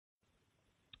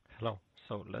Hello.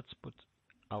 So let's put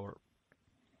our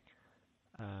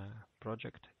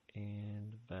project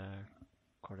in the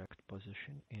correct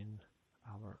position in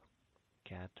our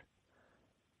CAD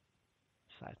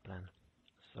site plan.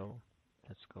 So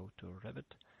let's go to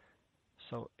Revit.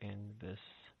 So in this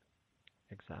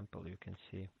example, you can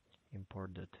see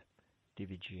imported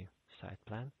DVG site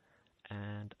plan,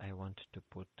 and I want to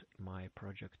put my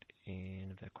project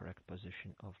in the correct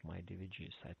position of my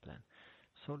DVG site plan.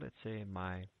 So let's say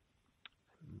my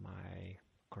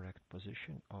correct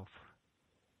position of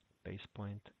base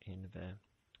point in the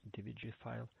DVG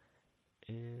file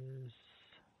is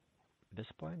this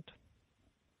point.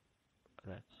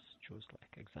 Let's choose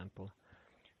like example.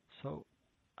 So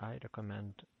I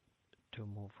recommend to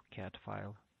move CAD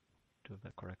file to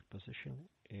the correct position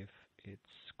if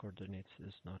its coordinates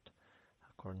is not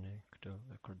according to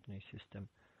the coordinate system.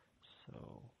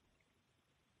 So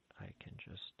I can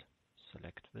just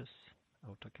select this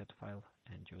AutoCAD file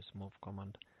and use move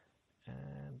command,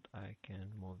 and I can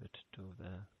move it to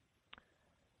the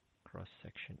cross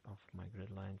section of my grid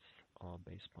lines or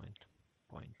base point.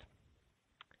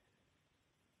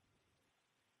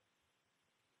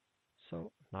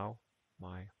 So now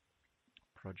my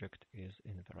project is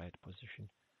in the right position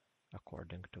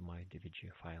according to my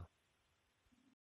DVG file.